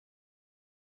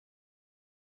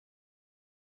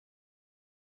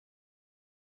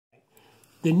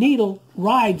the needle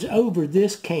rides over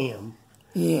this cam.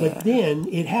 Yeah. But then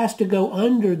it has to go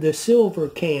under the silver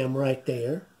cam right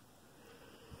there.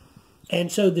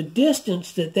 And so the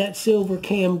distance that that silver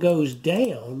cam goes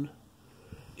down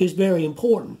is very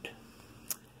important.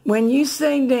 When you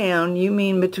say down, you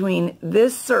mean between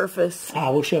this surface I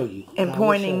will show you. And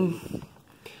pointing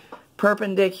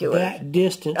perpendicular. That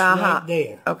distance right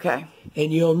there. Okay.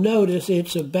 And you'll notice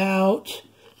it's about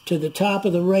to the top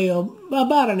of the rail,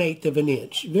 about 1/8 of an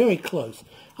inch. Very close.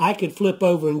 I could flip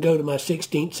over and go to my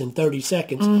 16ths and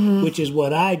 32nds, which is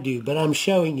what I do, but I'm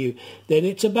showing you that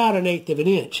it's about 1/8 of an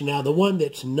inch. Now, the one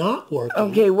that's not working...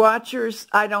 Okay, watchers,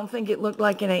 I don't think it looked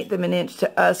like 1/8 of an inch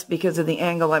to us because of the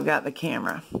angle I've got the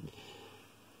camera.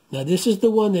 Now, this is the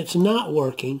one that's not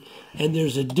working, and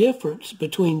there's a difference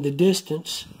between the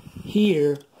distance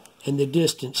here and the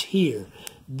distance here.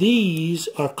 These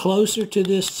are closer to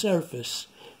this surface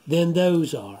than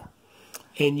those are.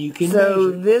 And you can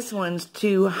measure. This one's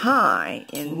too high.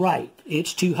 Right,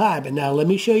 it's too high. But now let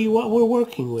me show you what we're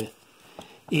working with.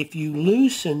 If you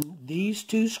loosen these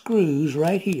two screws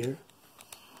right here,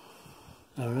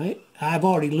 all right, I've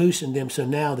already loosened them, so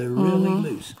now they're really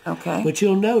loose. Okay. But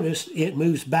you'll notice it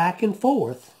moves back and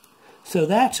forth, so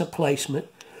that's a placement.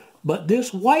 But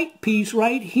this white piece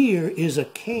right here is a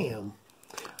cam.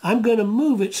 I'm going to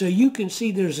move it so you can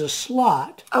see there's a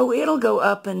slot. Oh, it'll go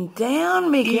up and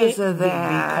down because of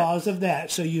that. Because of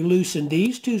that. So you loosen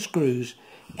these two screws,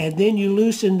 and then you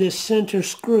loosen this center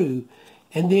screw.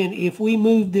 And then if we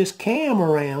move this cam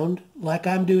around, like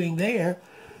I'm doing there,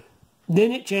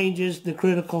 then it changes the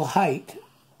critical height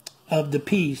of the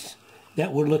piece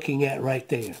that we're looking at right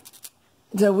there.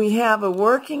 So we have a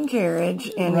working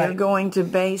carriage, and you're going to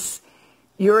base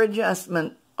your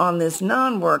adjustment on this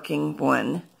non-working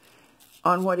one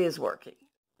on what is working.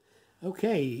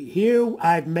 Okay, here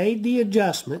I've made the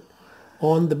adjustment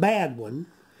on the bad one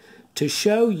to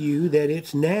show you that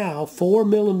it's now 4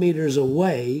 millimeters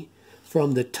away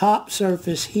from the top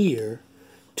surface here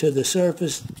to the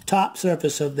top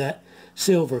surface of that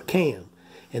silver cam.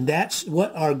 And that's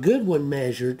what our good one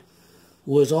measured,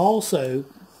 was also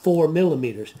 4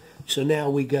 millimeters. So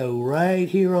now we go right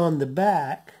here on the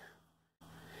back,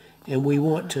 and we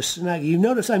want to snug. You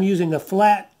notice I'm using a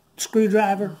flat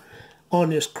screwdriver on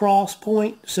this cross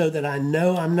point so that I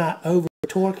know I'm not over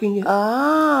torquing it.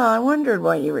 Ah, I wondered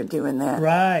why you were doing that.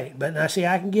 Right, but now see,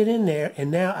 I can get in there,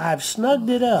 and now I've snugged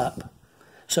it up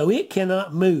so it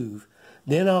cannot move.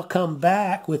 Then I'll come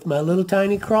back with my little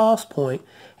tiny cross point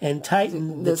and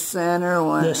tighten the center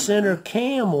one, the center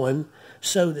cam one,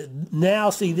 so that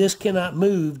now, see, this cannot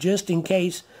move just in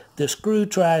case the screw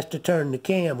tries to turn the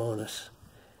cam on us.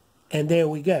 And there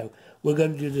we go. We're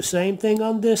going to do the same thing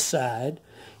on this side.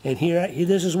 And here,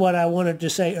 this is what I wanted to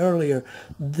say earlier.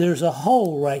 There's a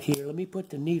hole right here. Let me put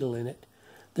the needle in it.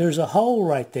 There's a hole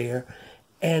right there.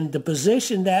 And the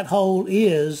position that hole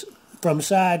is from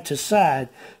side to side,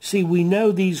 see, we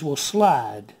know these will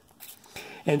slide.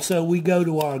 And so we go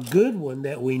to our good one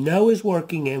that we know is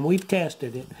working, and we've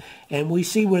tested it, and we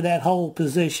see where that hole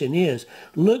position is.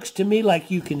 Looks to me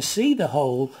like you can see the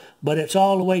hole, but it's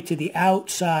all the way to the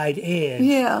outside edge.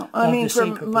 Yeah, I mean,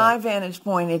 from my vantage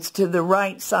point, it's to the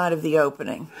right side of the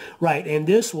opening. Right, and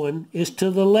this one is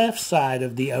to the left side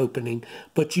of the opening,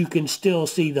 but you can still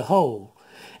see the hole.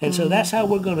 And so that's how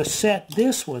we're going to set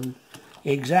this one,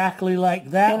 exactly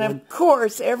like that one. And of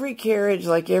course, every carriage,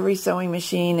 like every sewing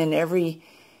machine and every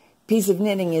piece of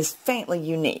knitting, is faintly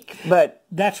unique. But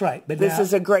that's right. But this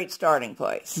is a great starting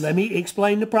place. Let me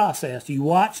explain the process. You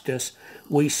watched us.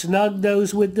 We snugged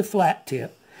those with the flat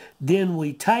tip. Then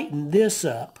we tightened this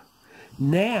up.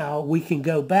 Now we can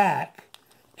go back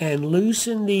and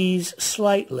loosen these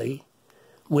slightly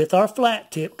with our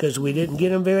flat tip because we didn't get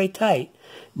them very tight.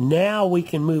 Now we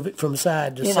can move it from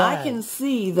side to side. And I can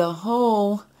see the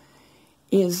hole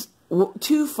is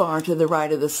too far to the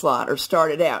right of the slot, or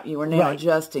started out. You were now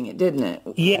adjusting it, didn't it?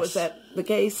 Yes. Was that the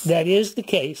case? That is the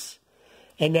case.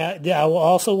 And now I will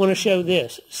also want to show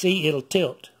this. See, it'll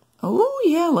tilt. Oh,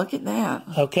 yeah, look at that.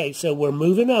 Okay, so we're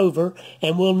moving over,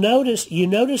 and we'll notice, you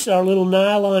notice our little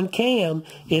nylon cam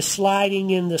is sliding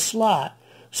in the slot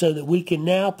so that we can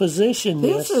now position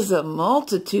this. This is a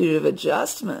multitude of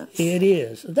adjustments. It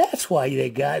is. That's why they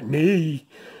got me.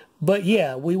 But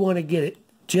yeah, we want to get it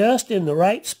just in the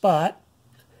right spot,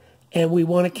 and we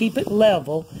want to keep it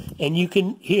level. And you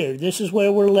can, here, this is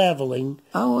where we're leveling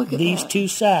these two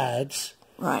sides.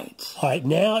 Right. All right,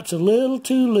 now it's a little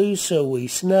too loose, so we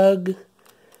snug,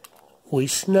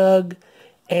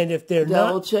 and if they're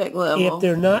double check level. If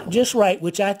they're not just right,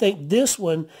 which I think this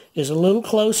one is a little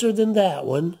closer than that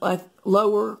one. Like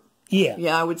lower Yeah.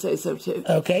 Yeah, I would say so too.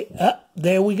 Okay,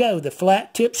 there we go. The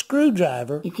flat tip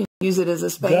screwdriver. You can use it as a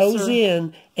spacer. Goes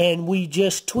in, and we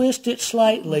just twist it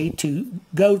slightly to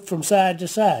go from side to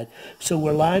side. So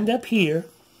we're lined up here.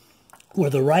 We're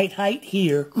the right height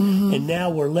here, and now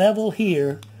we're level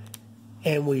here,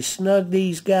 and we snug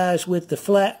these guys with the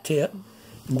flat tip,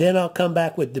 and then I'll come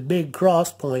back with the big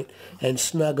cross point and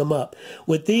snug them up.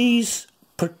 With these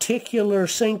particular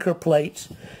sinker plates,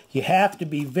 you have to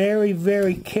be very,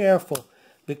 very careful,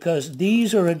 because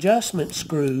these are adjustment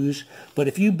screws, but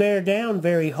if you bear down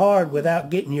very hard without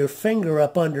getting your finger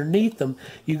up underneath them,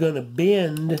 you're going to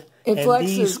bend. It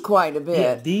flexes quite a bit.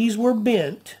 Yeah, these were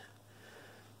bent,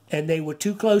 and they were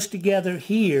too close together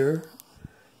here,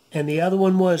 and the other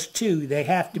one was too. They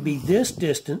have to be this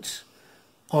distance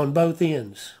on both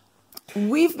ends.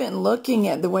 We've been looking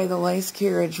at the way the lace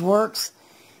carriage works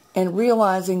and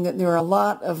realizing that there are a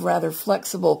lot of rather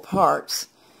flexible parts,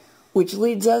 which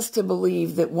leads us to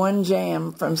believe that one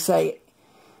jam from, say,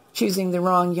 choosing the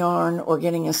wrong yarn or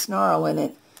getting a snarl in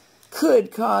it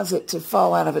could cause it to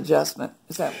fall out of adjustment.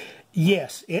 Is that?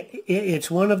 Yes,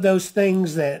 it's one of those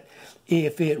things that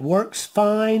if it works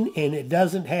fine and it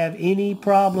doesn't have any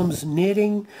problems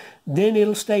knitting, then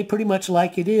it'll stay pretty much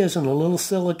like it is, and a little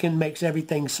silicone makes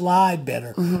everything slide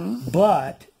better.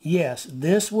 But, yes,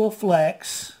 this will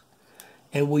flex,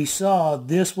 and we saw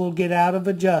this will get out of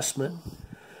adjustment,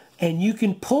 and you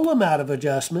can pull them out of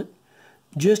adjustment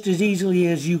just as easily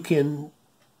as you can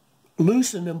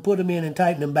loosen them, put them in, and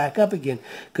tighten them back up again,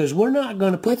 because we're not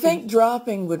going to put I think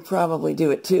dropping would probably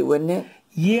do it too, wouldn't it?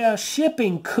 Yeah,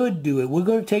 shipping could do it. We're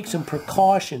going to take some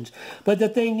precautions. But the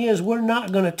thing is, we're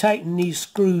not going to tighten these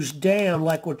screws down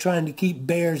like we're trying to keep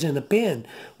bears in a pen.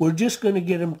 We're just going to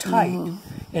get them tight.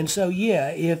 And so, yeah,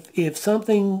 if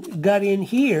something got in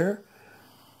here,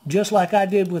 just like I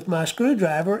did with my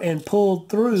screwdriver, and pulled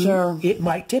through, it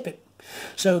might tip it.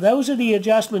 So those are the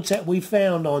adjustments that we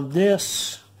found on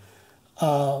this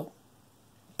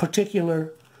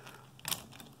particular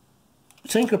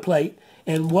sinker plate.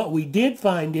 And what we did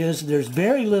find is there's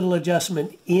very little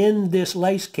adjustment in this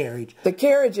lace carriage. The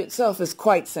carriage itself is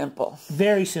quite simple.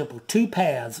 Very simple. 2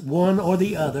 paths, one or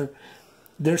the other.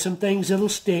 There's some things that'll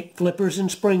stick, flippers and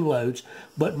spring loads,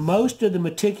 but most of the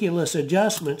meticulous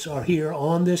adjustments are here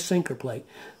on this sinker plate.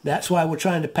 That's why we're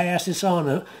trying to pass this on.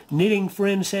 A knitting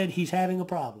friend said he's having a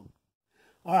problem.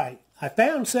 All right, I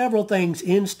found several things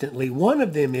instantly. One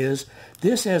of them is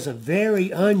this has a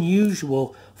very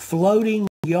unusual floating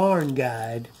yarn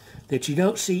guide that you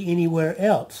don't see anywhere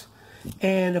else.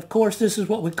 And of course, this is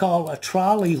what we call a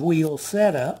trolley wheel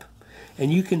setup,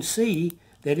 and you can see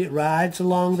that it rides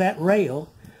along that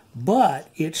rail, but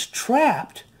it's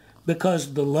trapped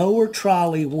because the lower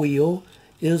trolley wheel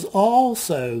is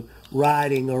also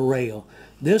riding a rail.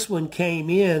 This one came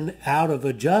in out of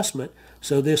adjustment,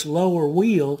 so this lower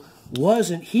wheel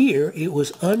wasn't here, it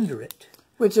was under it.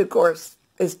 Which, of course,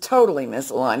 is totally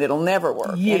misaligned. It'll never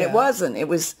work. Yeah. And it wasn't. It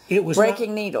was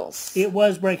breaking needles. It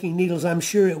was breaking needles. I'm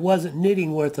sure it wasn't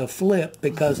knitting worth a flip,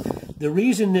 because the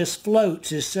reason this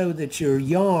floats is so that your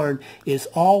yarn is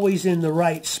always in the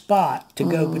right spot to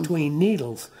go between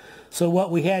needles. So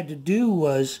what we had to do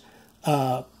was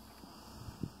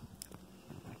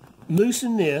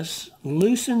loosen this,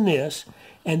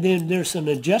 and then there's an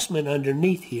adjustment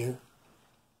underneath here.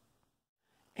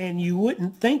 And you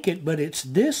wouldn't think it, but it's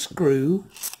this screw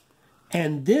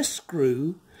and this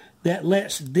screw that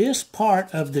lets this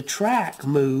part of the track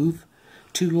move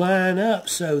to line up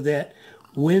so that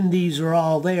when these are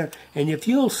all there, and if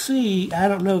you'll see, I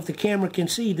don't know if the camera can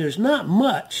see, there's not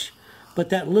much, but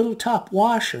that little top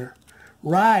washer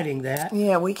riding that.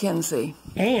 Yeah, we can see.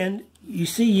 And you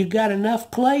see you got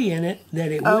enough play in it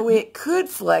that it it could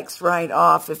flex right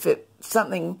off if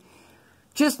something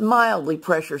just mildly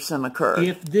pressuresome occurred.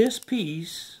 If this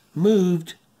piece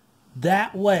moved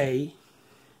that way,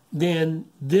 then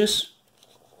this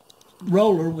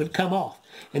roller would come off.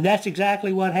 And that's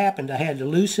exactly what happened. I had to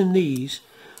loosen these,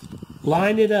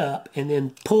 line it up, and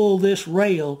then pull this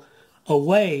rail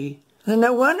away.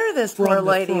 No wonder this poor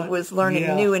lady was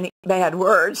learning new and bad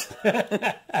words.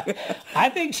 I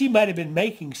think she might have been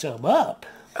making some up.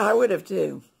 I would have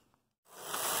too.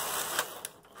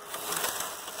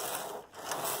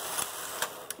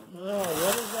 Oh,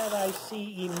 what is that I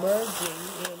see emerging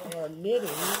in our knitting?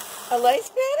 A lace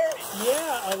pattern?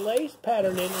 Yeah, a lace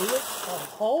pattern, and it looks a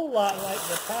whole lot like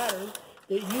the pattern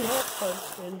that you have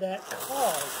punched in that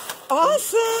card.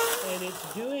 Awesome! And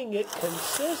it's doing it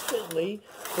consistently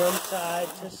from side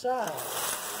to side.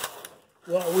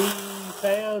 What we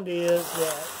found is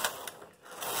that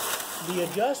the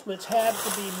adjustments have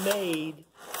to be made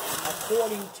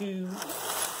according to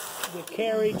the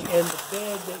carriage and the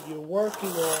bed that you're working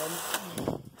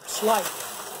on slightly.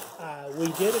 We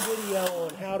did a video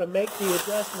on how to make the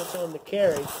adjustments on the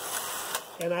carriage,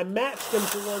 and I matched them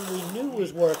to one we knew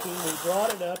was working. We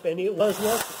brought it up, and it was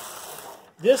working.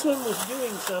 This one was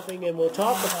doing something, and we'll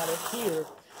talk about it here.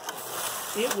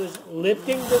 It was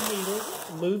lifting the needle,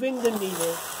 moving the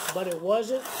needle, but it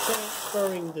wasn't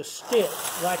transferring the stitch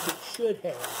like it should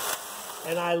have.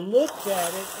 And I looked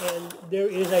at it, and there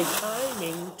is a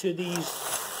timing to these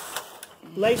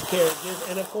lace carriages.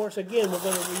 And of course, again, we're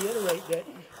going to reiterate that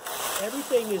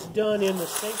everything is done in the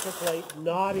sinker plate,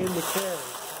 not in the carriage.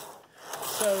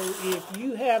 So if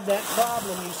you have that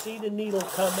problem, you see the needle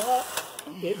come up,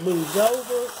 it moves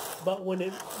over, but when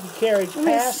the carriage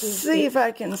passes... Let me see if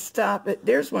I can stop it.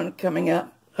 There's one coming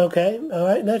up. Okay, all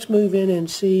right, let's move in and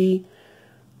see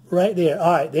right there.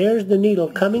 All right, there's the needle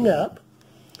coming up.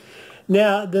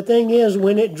 Now, the thing is,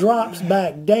 when it drops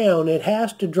back down, it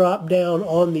has to drop down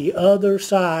on the other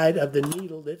side of the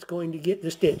needle that's going to get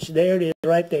the stitch. There it is,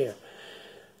 right there.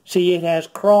 See, it has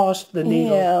crossed the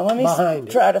needle behind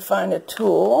it. Try to find a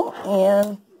tool,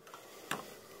 and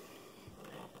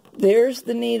there's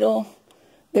the needle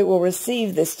that will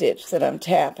receive the stitch that I'm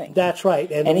tapping. That's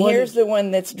right. And here's the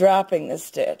one that's dropping the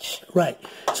stitch. Right.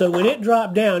 So when it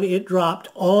dropped down, it dropped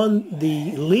on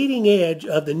the leading edge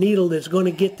of the needle that's going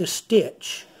to get the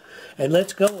stitch. And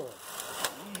let's go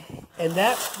on. And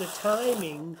that's the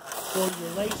timing for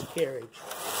your lace carriage.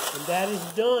 And that is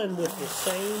done with the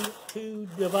same two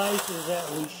devices that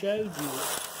we showed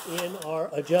you in our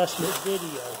adjustment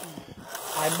video.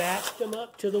 I matched them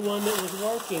up to the one that was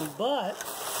working, but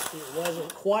it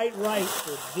wasn't quite right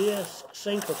for this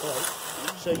sinker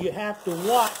plate. So you have to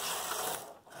watch,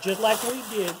 just like we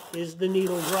did, is the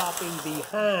needle dropping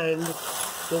behind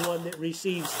the one that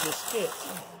receives the stitch.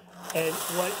 And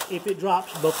if it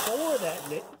drops before that,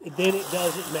 then it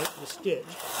doesn't make the stitch.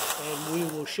 And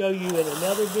we will show you in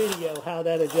another video how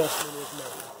that adjustment is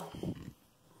made.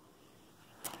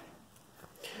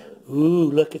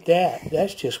 Ooh, look at that.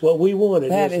 That's just what we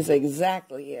wanted. That is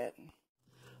exactly it.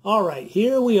 All right,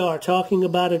 here we are talking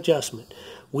about adjustment.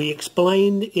 We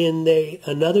explained in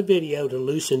another video to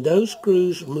loosen those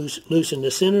screws, loosen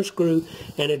the center screw,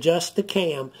 and adjust the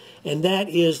cam. And that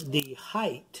is the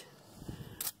height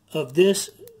of this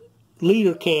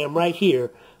leader cam right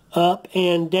here, up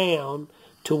and down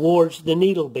towards the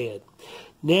needle bed.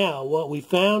 Now, what we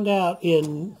found out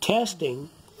in testing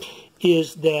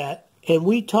is that, and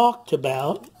we talked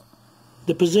about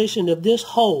the position of this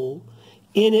hole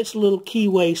in its little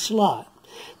keyway slot.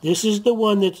 This is the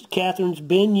one that Catherine's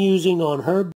been using on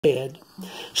her bed.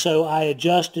 So I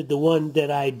adjusted the one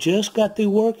that I just got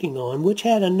through working on, which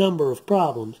had a number of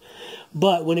problems.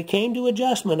 But when it came to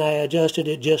adjustment, I adjusted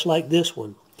it just like this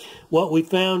one. What we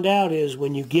found out is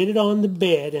when you get it on the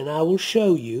bed, and I will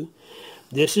show you,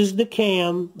 this is the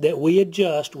cam that we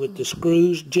adjust with the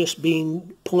screws just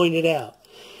being pointed out.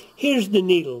 Here's the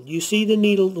needle. You see the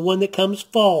needle, the one that comes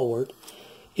forward.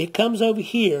 It comes over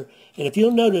here, and if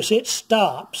you'll notice, it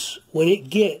stops when it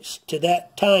gets to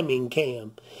that timing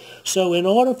cam. So in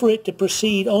order for it to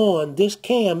proceed on, this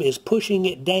cam is pushing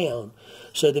it down.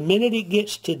 So the minute it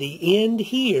gets to the end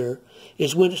here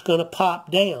is when it's going to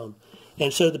pop down.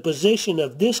 And so the position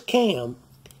of this cam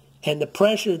and the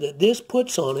pressure that this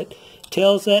puts on it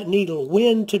tells that needle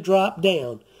when to drop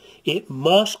down. It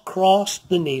must cross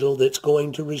the needle that's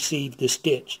going to receive the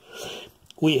stitch.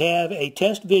 We have a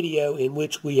test video in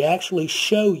which we actually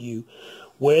show you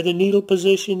where the needle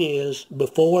position is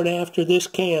before and after this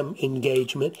cam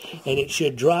engagement, and it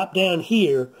should drop down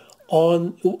here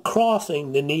on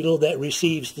crossing the needle that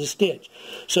receives the stitch.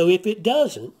 So if it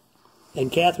doesn't,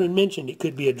 and Catherine mentioned it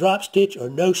could be a drop stitch or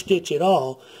no stitch at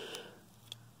all,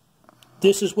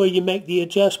 this is where you make the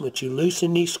adjustment. You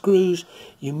loosen these screws,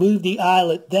 you move the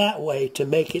eyelet that way to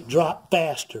make it drop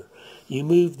faster. You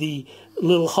move the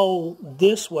little hole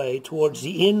this way towards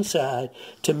the inside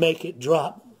to make it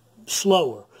drop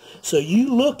slower. So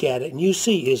you look at it and you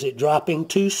see, is it dropping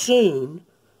too soon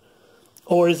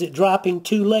or is it dropping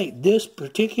too late? This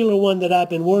particular one that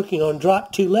I've been working on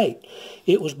dropped too late.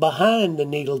 It was behind the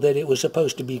needle that it was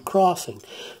supposed to be crossing.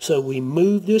 So we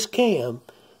moved this cam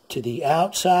to the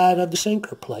outside of the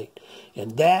sinker plate,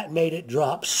 and that made it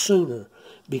drop sooner,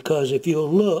 because if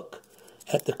you'll look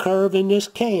at the curve in this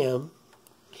cam,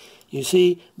 you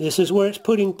see this is where it's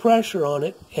putting pressure on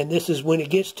it, and this is when it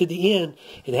gets to the end,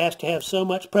 it has to have so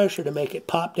much pressure to make it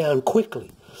pop down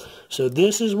quickly. So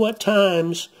this is what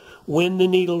times when the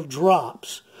needle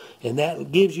drops, and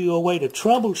that gives you a way to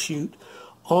troubleshoot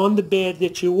on the bed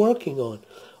that you're working on.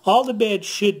 All the beds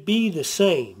should be the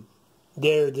same.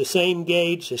 They're the same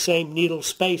gauge, the same needle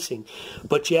spacing,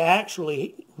 but you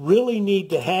actually really need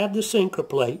to have the sinker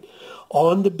plate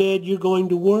on the bed you're going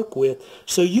to work with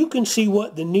so you can see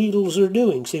what the needles are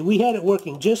doing. See, we had it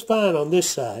working just fine on this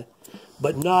side,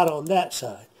 but not on that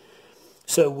side.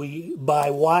 So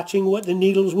by watching what the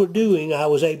needles were doing, I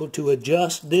was able to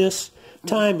adjust this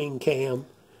timing cam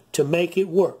to make it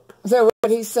work. So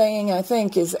what he's saying, I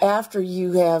think, is after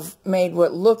you have made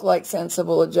what look like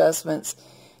sensible adjustments,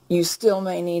 you still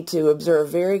may need to observe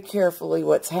very carefully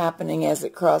what's happening as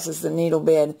it crosses the needle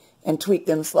bed and tweak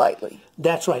them slightly.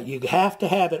 That's right. You have to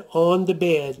have it on the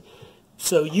bed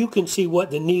so you can see what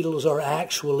the needles are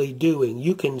actually doing.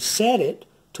 You can set it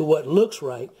to what looks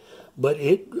right, but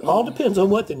it all depends on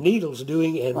what the needle's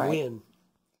doing and when.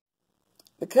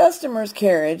 The customer's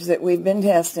carriage that we've been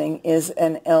testing is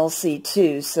an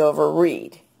LC2 silver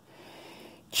reed.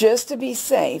 Just to be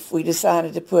safe, we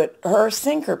decided to put her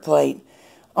sinker plate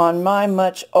on my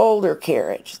much older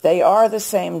carriage. They are the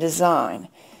same design,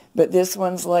 but this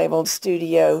one's labeled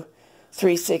Studio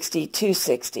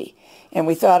 360-260, and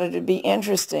we thought it would be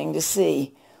interesting to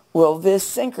see, will this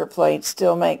sinker plate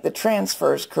still make the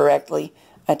transfers correctly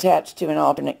attached to an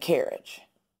alternate carriage?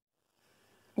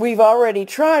 We've already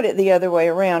tried it the other way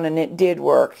around, and it did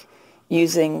work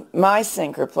using my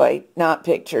sinker plate, not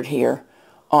pictured here,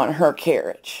 on her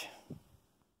carriage.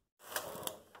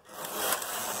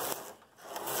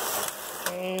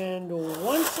 And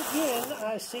once again,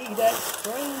 I see that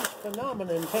strange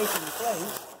phenomenon taking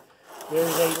place.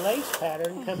 There's a lace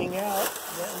pattern coming out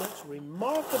that looks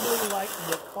remarkably like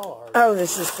the card. Oh,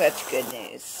 this is such good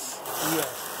news.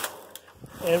 Yes.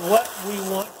 And what we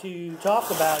want to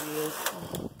talk about is,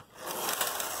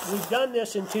 we've done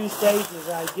this in 2 stages.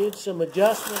 I did some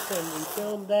adjustments and we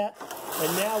filmed that.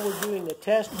 And now we're doing a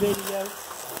test video.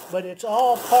 But it's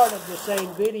all part of the same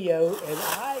video, and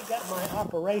I got my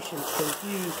operations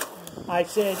confused. I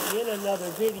said in another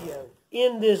video,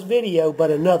 in this video,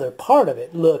 but another part of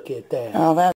it. Look at that.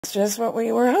 Oh, that's just what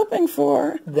we were hoping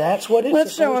for. That's what it's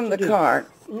Let's show supposed him to the do. card.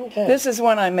 Okay. This is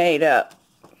one I made up.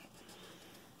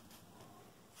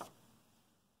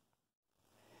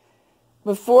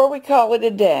 Before we call it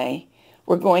a day,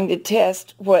 we're going to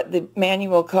test what the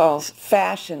manual calls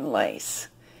fashion lace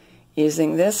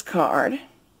using this card.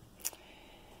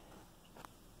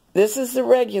 This is the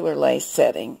regular lace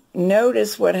setting.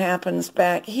 Notice what happens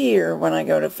back here when I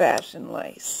go to fashion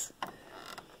lace.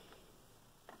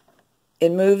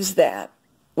 It moves that,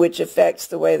 which affects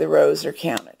the way the rows are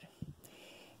counted.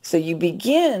 So you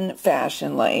begin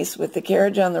fashion lace with the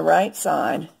carriage on the right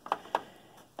side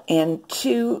and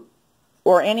 2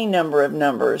 or any number of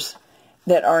numbers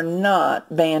that are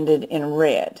not banded in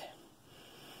red.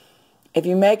 If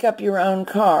you make up your own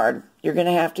card, you're going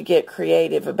to have to get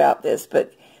creative about this,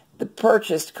 but the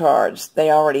purchased cards,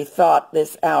 they already thought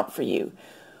this out for you,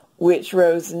 which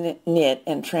rows knit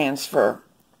and transfer.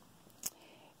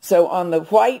 So on the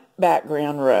white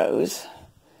background rows,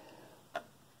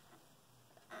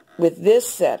 with this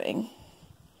setting,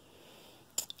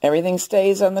 everything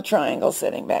stays on the triangle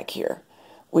setting back here.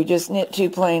 We just knit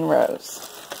 2 plain rows.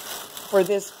 For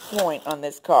this point on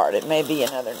this card, it may be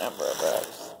another number of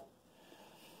rows.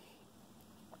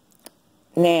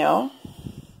 Now,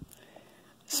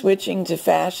 switching to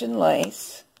fashion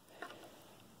lace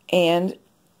and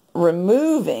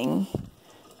removing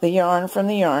the yarn from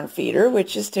the yarn feeder,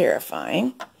 which is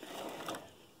terrifying.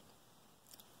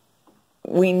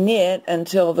 We knit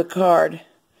until the card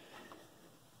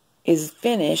is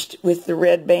finished with the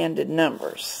red banded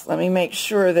numbers. Let me make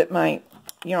sure that my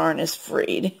yarn is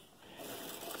freed.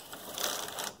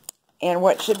 And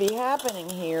what should be happening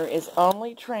here is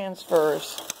only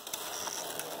transfers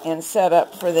and set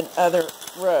up for the other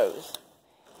rows.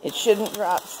 It shouldn't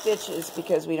drop stitches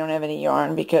because we don't have any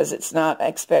yarn, because it's not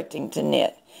expecting to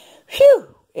knit.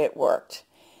 Phew! It worked.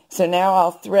 So now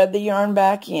I'll thread the yarn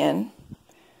back in.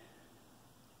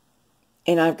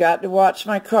 And I've got to watch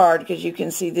my card because you can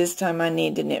see this time I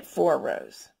need to knit 4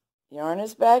 rows. Yarn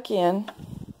is back in.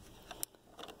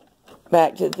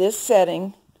 Back to this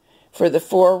setting for the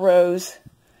 4 rows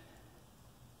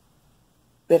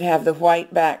that have the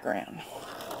white background.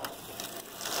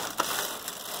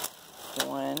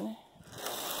 1,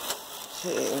 2,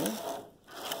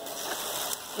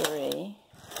 3,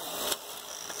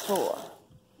 4.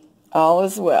 All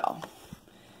is well.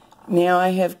 Now I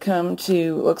have come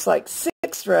to, looks like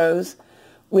 6 rows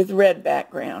with red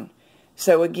background.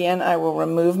 So again, I will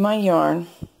remove my yarn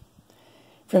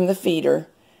from the feeder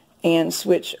and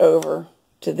switch over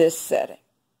to this setting.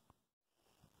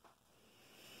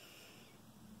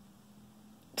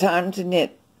 Time to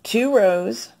knit 2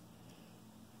 rows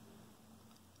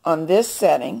on this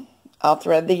setting. I'll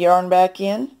thread the yarn back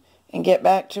in and get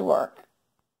back to work.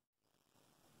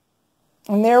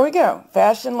 And there we go.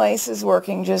 Fashion lace is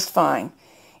working just fine.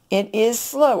 It is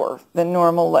slower than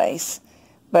normal lace,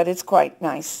 but it's quite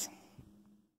nice.